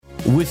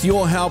With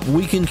your help,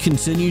 we can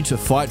continue to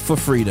fight for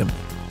freedom.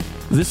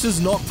 This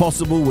is not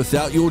possible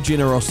without your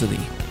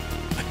generosity.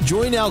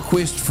 Join our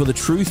quest for the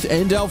truth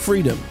and our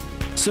freedom.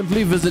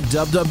 Simply visit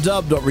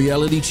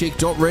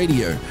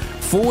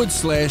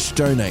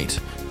www.realitycheck.radio/donate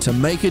to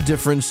make a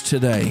difference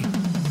today.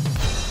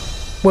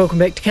 Welcome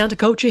back to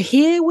Counterculture,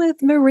 here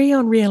with Marie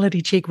on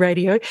Reality Check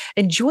Radio,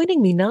 and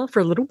joining me now for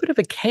a little bit of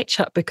a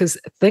catch-up because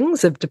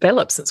things have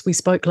developed since we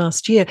spoke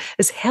last year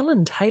is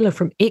Helen Taylor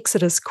from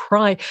Exodus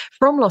Cry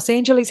from Los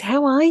Angeles.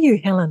 How are you,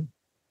 Helen?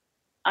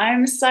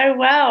 I'm so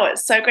well.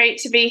 It's so great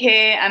to be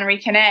here and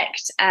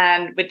reconnect,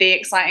 and with the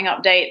exciting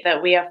update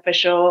that we are for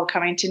sure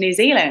coming to New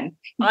Zealand.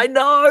 I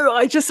know.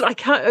 I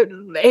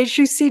can't, as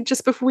you said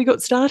just before we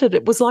got started,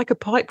 it was like a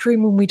pipe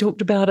dream when we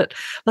talked about it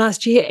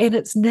last year, and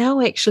it's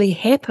now actually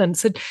happened.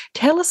 So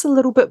tell us a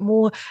little bit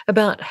more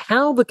about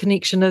how the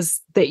connection is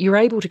that you're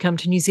able to come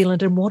to New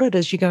Zealand and what it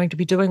is you're going to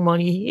be doing while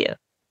you're here.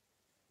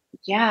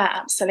 Yeah,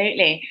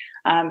 absolutely.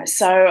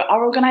 So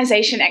our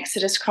organisation,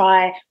 Exodus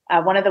Cry,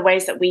 one of the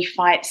ways that we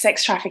fight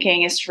sex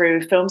trafficking is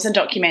through films and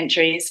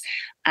documentaries.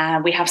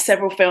 We have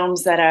several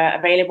films that are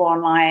available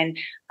online.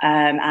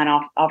 And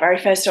our very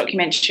first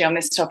documentary on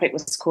this topic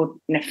was called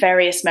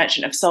Nefarious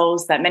Merchant of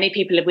Souls, that many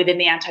people within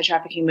the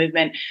anti-trafficking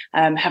movement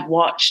have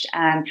watched.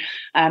 And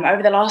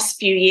over the last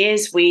few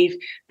years, we've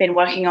been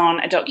working on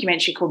a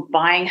documentary called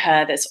Buying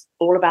Her that's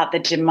all about the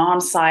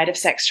demand side of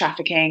sex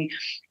trafficking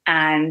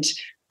and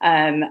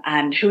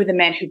who are the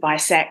men who buy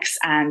sex,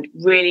 and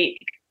really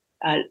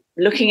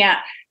looking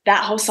at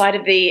that whole side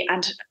of the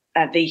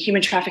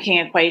human trafficking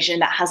equation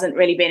that hasn't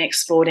really been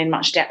explored in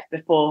much depth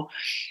before.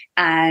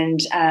 And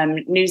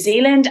New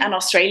Zealand and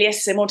Australia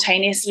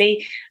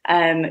simultaneously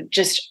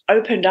just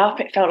opened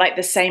up. It felt like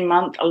the same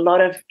month, a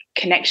lot of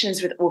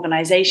connections with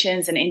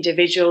organizations and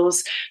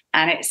individuals.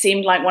 And it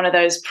seemed like one of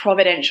those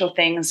providential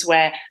things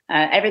where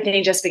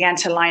everything just began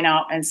to line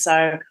up. And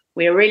so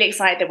we are really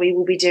excited that we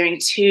will be doing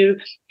 2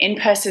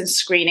 in-person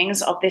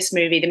screenings of this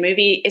movie. The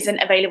movie isn't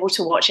available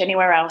to watch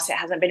anywhere else. It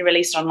hasn't been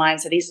released online.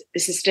 So this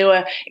is still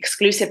an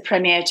exclusive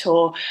premiere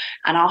tour.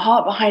 And our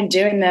heart behind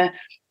doing the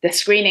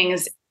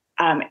screenings,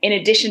 in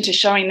addition to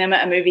showing them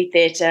at a movie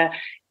theatre,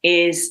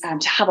 is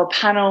to have a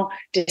panel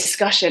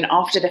discussion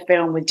after the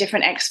film with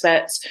different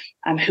experts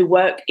who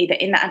work either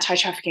in the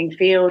anti-trafficking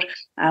field.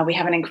 We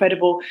have an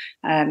incredible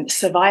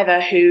survivor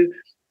who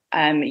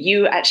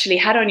you actually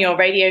had on your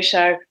radio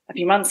show a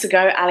few months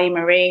ago, Ali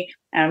Marie.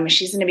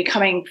 She's going to be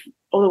coming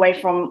all the way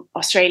from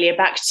Australia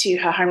back to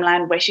her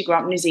homeland where she grew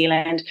up in New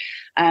Zealand.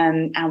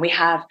 And we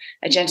have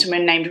a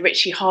gentleman named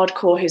Richie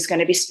Hardcore who's going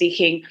to be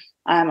speaking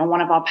on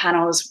one of our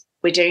panels.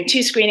 We're doing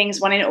 2 screenings,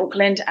 one in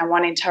Auckland and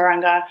one in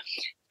Tauranga.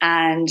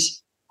 And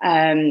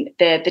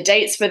the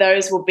dates for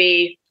those will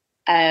be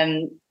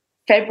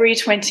February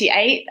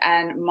 28th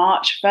and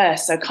March 1st.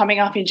 So coming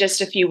up in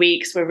just a few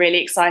weeks, we're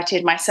really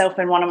excited. Myself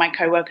and one of my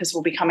co-workers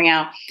will be coming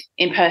out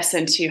in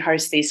person to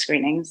host these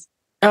screenings.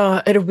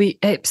 Oh, it'll be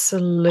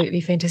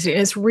absolutely fantastic.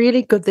 And it's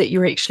really good that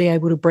you're actually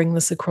able to bring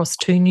this across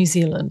to New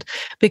Zealand,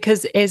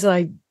 because as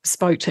I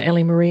spoke to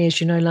Ali Marie,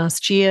 as you know,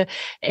 last year,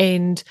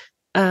 and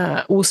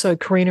also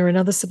Karina,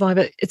 another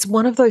survivor, it's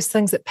one of those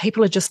things that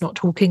people are just not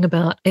talking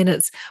about. And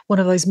it's one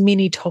of those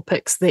many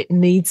topics that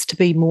needs to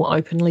be more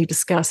openly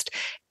discussed.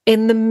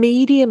 And the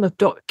medium of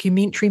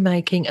documentary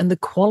making and the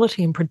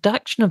quality and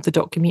production of the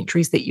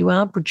documentaries that you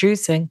are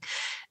producing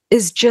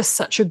is just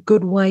such a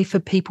good way for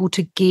people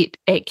to get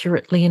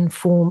accurately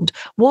informed.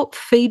 What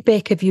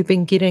feedback have you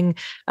been getting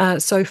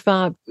so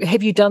far?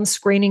 Have you done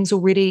screenings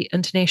already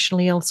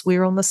internationally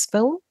elsewhere on this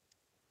film?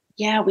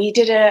 Yeah, we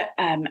did a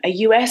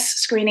US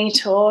screening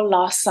tour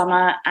last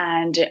summer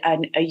and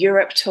a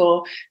Europe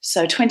tour,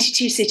 so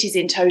 22 cities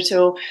in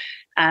total.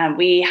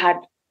 We had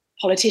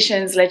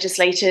politicians,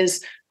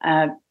 legislators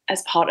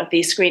as part of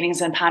these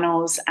screenings and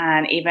panels,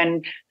 and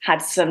even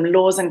had some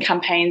laws and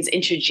campaigns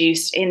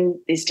introduced in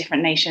these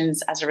different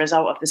nations as a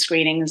result of the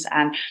screenings.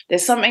 And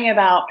there's something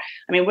about,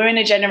 we're in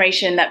a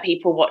generation that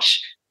people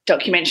watch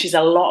documentaries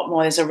a lot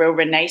more. There's a real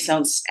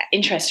renaissance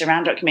interest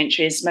around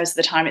documentaries. Most of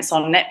the time it's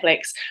on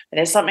Netflix, but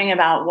there's something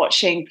about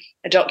watching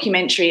a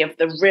documentary of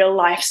the real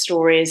life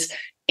stories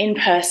in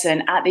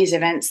person at these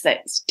events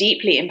that's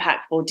deeply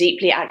impactful,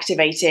 deeply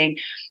activating.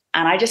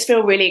 And I just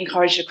feel really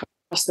encouraged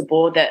across the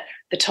board that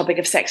the topic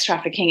of sex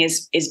trafficking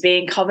is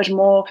being covered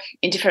more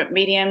in different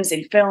mediums,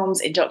 in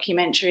films, in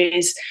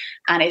documentaries.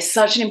 And it's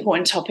such an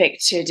important topic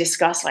to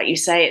discuss. Like you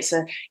say, it's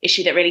an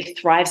issue that really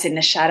thrives in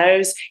the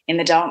shadows, in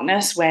the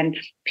darkness, when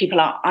people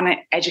are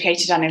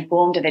uneducated,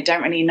 uninformed, and they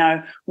don't really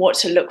know what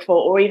to look for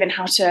or even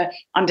how to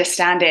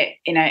understand it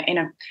in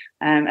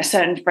a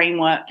certain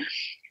framework.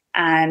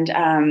 And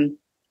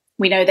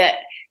we know that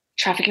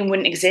trafficking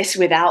wouldn't exist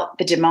without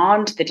the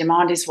demand. The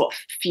demand is what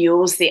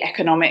fuels the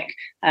economic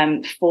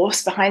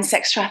force behind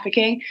sex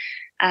trafficking.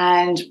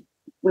 And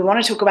we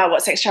want to talk about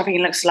what sex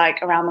trafficking looks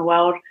like around the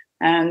world,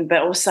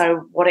 but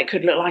also what it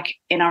could look like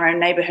in our own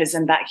neighborhoods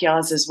and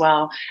backyards as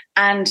well.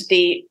 And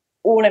the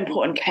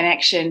all-important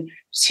connection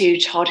to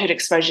childhood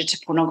exposure to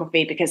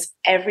pornography, because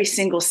every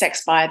single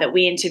sex buyer that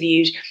we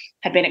interviewed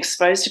had been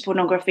exposed to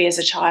pornography as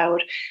a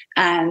child,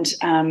 and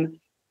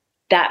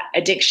that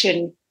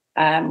addiction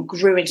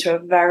grew into a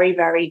very,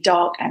 very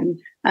dark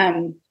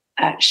and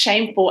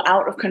shameful,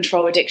 out of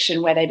control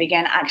addiction where they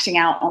began acting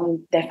out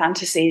on their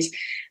fantasies.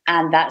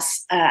 And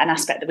that's an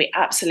aspect that we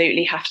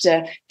absolutely have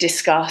to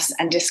discuss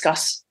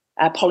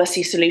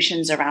policy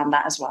solutions around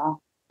that as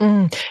well.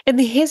 And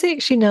there has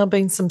actually now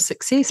been some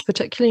success,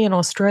 particularly in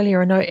Australia.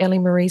 I know Ellie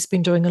Marie's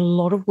been doing a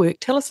lot of work.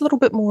 Tell us a little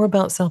bit more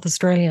about South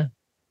Australia.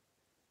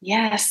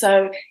 Yeah,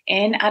 so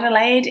in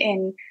Adelaide,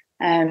 in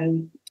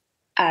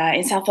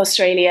South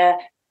Australia,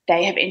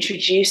 they have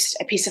introduced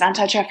a piece of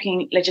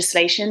anti-trafficking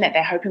legislation that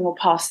they're hoping will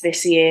pass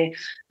this year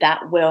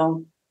that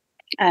will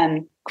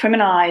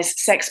criminalise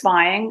sex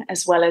buying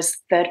as well as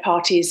third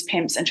parties,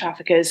 pimps and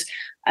traffickers.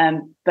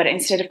 But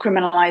instead of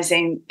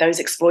criminalising those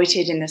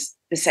exploited in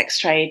the sex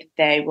trade,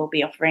 they will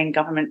be offering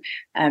government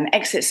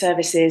exit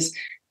services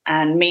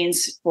and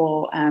means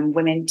for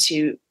women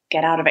to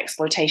get out of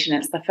exploitation.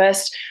 It's the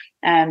first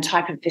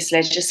type of this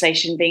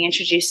legislation being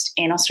introduced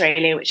in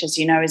Australia, which, as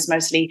you know, is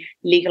mostly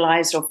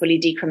legalised or fully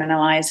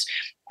decriminalised.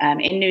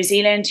 In New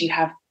Zealand, you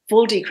have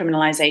full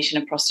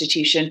decriminalisation of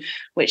prostitution,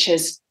 which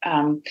has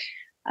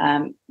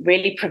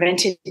really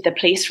prevented the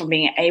police from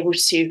being able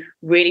to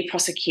really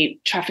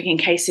prosecute trafficking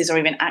cases or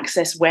even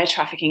access where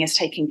trafficking is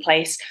taking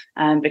place,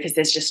 because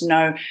there's just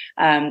no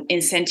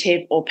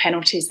incentive or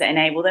penalties that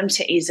enable them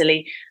to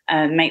easily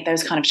make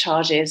those kind of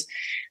charges.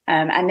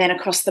 And then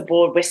across the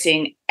board, we're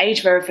seeing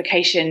age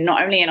verification,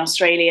 not only in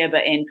Australia,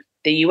 but in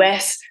the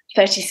US.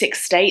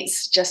 36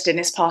 states just in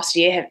this past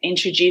year have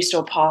introduced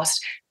or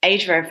passed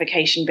age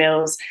verification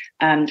bills.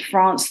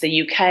 France,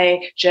 the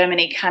UK,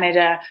 Germany,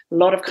 Canada, a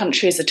lot of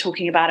countries are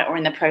talking about it or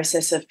in the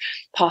process of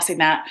passing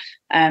that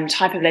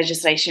type of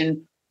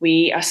legislation.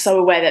 We are so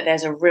aware that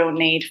there's a real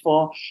need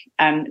for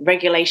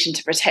regulation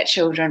to protect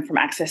children from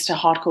access to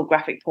hardcore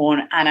graphic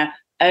porn, and an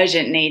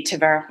urgent need to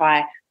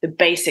verify the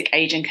basic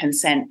age and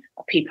consent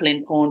of people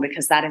in porn,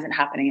 because that isn't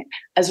happening,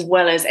 as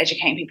well as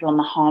educating people on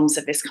the harms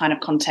of this kind of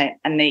content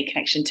and the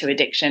connection to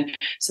addiction.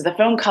 So the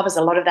film covers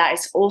a lot of that.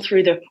 It's all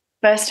through the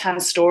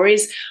first-hand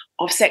stories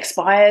of sex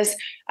buyers,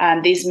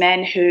 these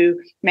men who,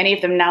 many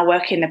of them now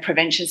work in the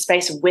prevention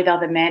space with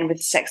other men with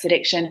sex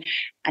addiction,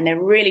 and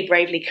they're really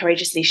bravely,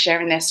 courageously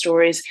sharing their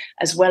stories,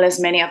 as well as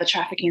many other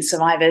trafficking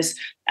survivors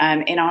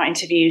in our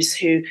interviews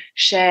who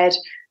shared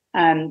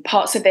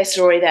parts of their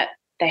story that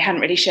they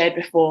hadn't really shared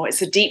before.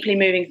 It's a deeply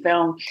moving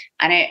film,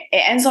 and it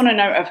ends on a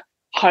note of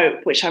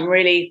hope, which I'm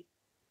really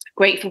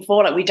grateful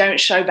for. Like, we don't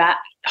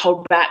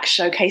hold back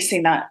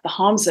showcasing the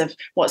harms of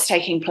what's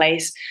taking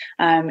place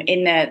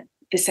in the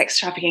sex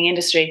trafficking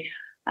industry.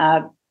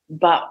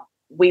 But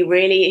we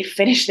really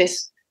finish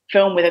this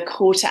film with a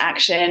call to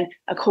action,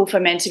 a call for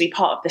men to be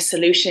part of the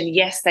solution.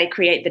 Yes, they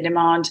create the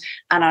demand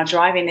and are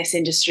driving this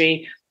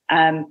industry,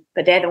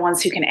 but they're the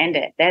ones who can end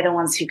it. They're the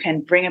ones who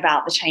can bring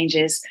about the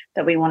changes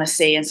that we want to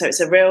see. And so it's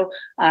a real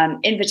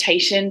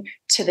invitation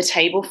to the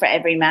table for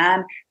every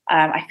man.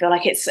 I feel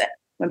like it's,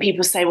 when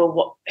people say,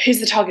 well, who's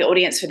the target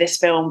audience for this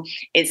film?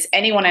 It's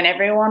anyone and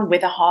everyone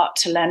with a heart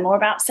to learn more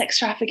about sex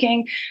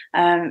trafficking,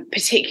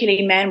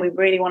 particularly men. We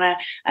really want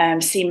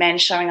to see men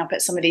showing up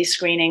at some of these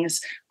screenings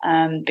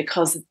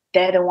because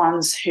they're the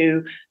ones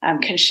who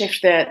can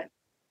shift the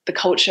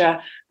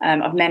culture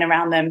of men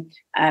around them,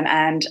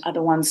 and are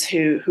the ones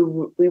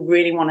who we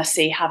really want to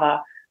see have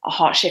a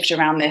heart shift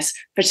around this.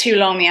 For too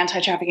long, the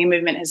anti-trafficking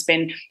movement has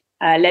been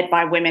led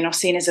by women or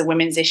seen as a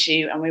women's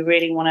issue, and we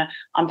really want to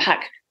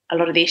unpack a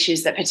lot of the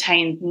issues that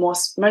pertain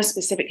most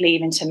specifically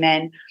even to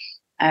men.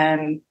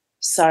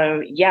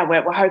 So yeah,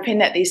 we're hoping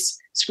that these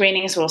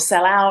screenings will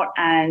sell out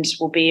and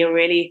will be a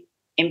really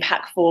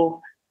impactful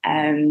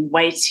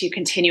way to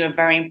continue a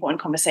very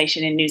important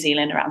conversation in New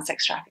Zealand around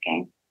sex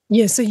trafficking.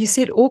 Yeah, so you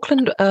said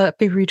Auckland,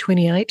 February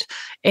 28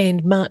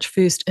 and March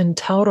 1st in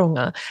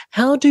Tauranga.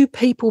 How do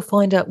people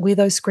find out where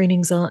those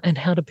screenings are and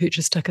how to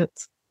purchase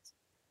tickets?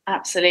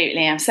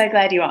 Absolutely. I'm so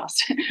glad you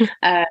asked.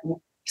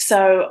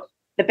 So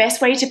the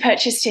best way to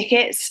purchase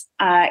tickets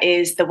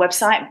is the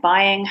website,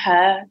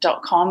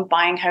 buyingher.com.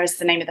 Buying Her is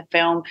the name of the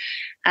film.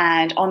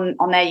 And on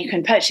there, you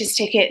can purchase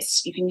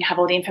tickets. You can have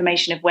all the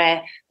information of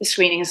where the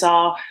screenings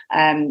are.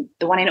 The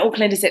one in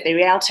Auckland is at the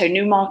Rialto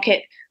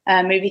Newmarket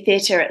movie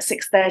theatre at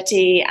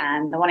 6:30,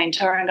 and the one in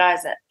Tauranga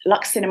is at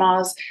Lux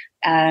Cinemas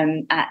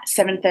at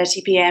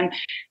 7:30 p.m.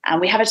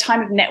 And we have a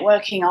time of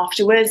networking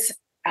afterwards.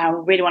 We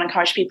really want to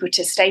encourage people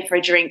to stay for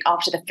a drink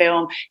after the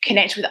film,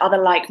 connect with other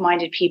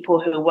like-minded people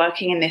who are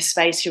working in this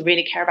space, who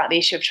really care about the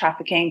issue of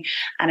trafficking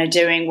and are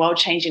doing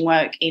world-changing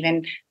work,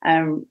 even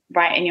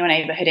right in your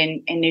neighbourhood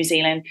in New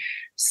Zealand.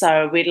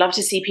 So we'd love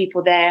to see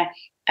people there.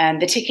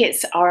 The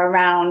tickets are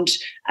around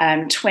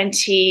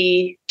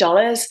 $20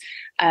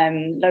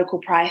 local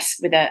price,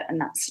 and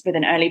that's with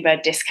an early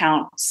bird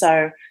discount.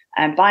 So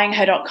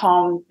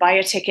buyingher.com, buy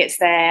your tickets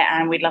there,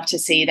 and we'd love to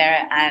see you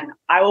there. And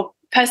I will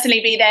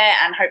personally be there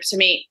and hope to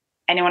meet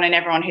anyone and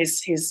everyone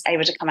who's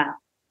able to come out.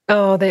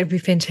 Oh, that'd be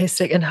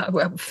fantastic.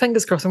 And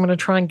fingers crossed, I'm going to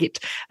try and get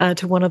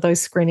to one of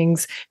those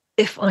screenings.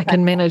 if I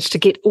can manage to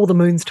get all the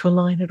moons to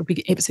align, it'll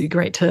be absolutely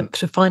great to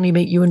finally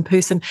meet you in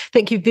person.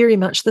 Thank you very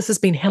much. This has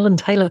been Helen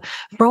Taylor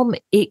from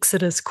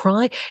Exodus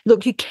Cry.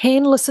 Look, you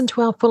can listen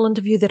to our full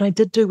interview that I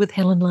did do with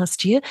Helen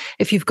last year.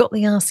 If you've got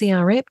the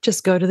RCR app,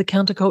 just go to the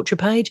Counterculture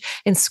page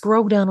and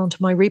scroll down onto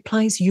my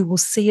replays. You will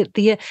see it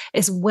there,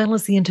 as well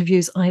as the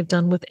interviews I have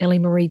done with Ellie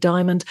Marie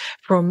Diamond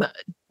from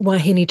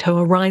Wahine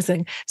Toa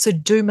Rising. So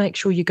do make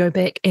sure you go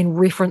back and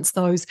reference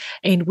those.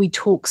 And we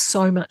talk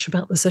so much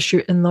about this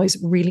issue in those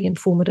really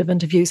informative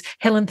interviews.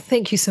 Helen,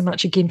 thank you so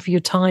much again for your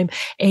time.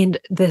 And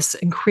this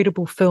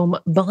incredible film,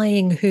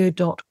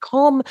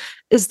 buyingher.com,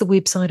 is the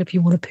website if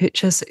you want to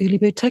purchase early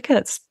bird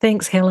tickets.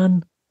 Thanks,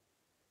 Helen.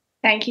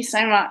 Thank you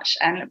so much,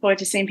 and look forward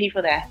to seeing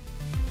people there.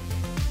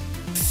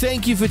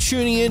 Thank you for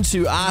tuning in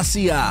to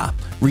RCR,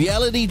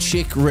 Reality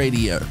Check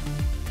Radio.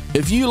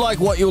 If you like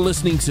what you're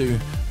listening to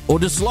or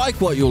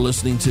dislike what you're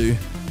listening to,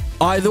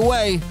 either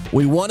way,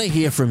 we want to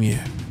hear from you.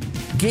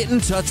 Get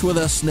in touch with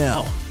us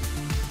now.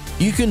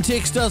 You can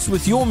text us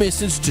with your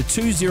message to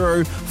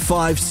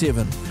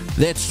 2057,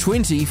 that's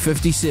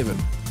 2057,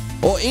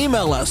 or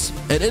email us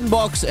at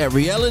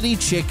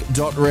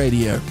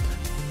inbox@realitycheck.radio.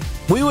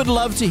 We would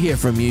love to hear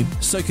from you,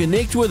 so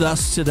connect with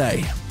us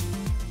today.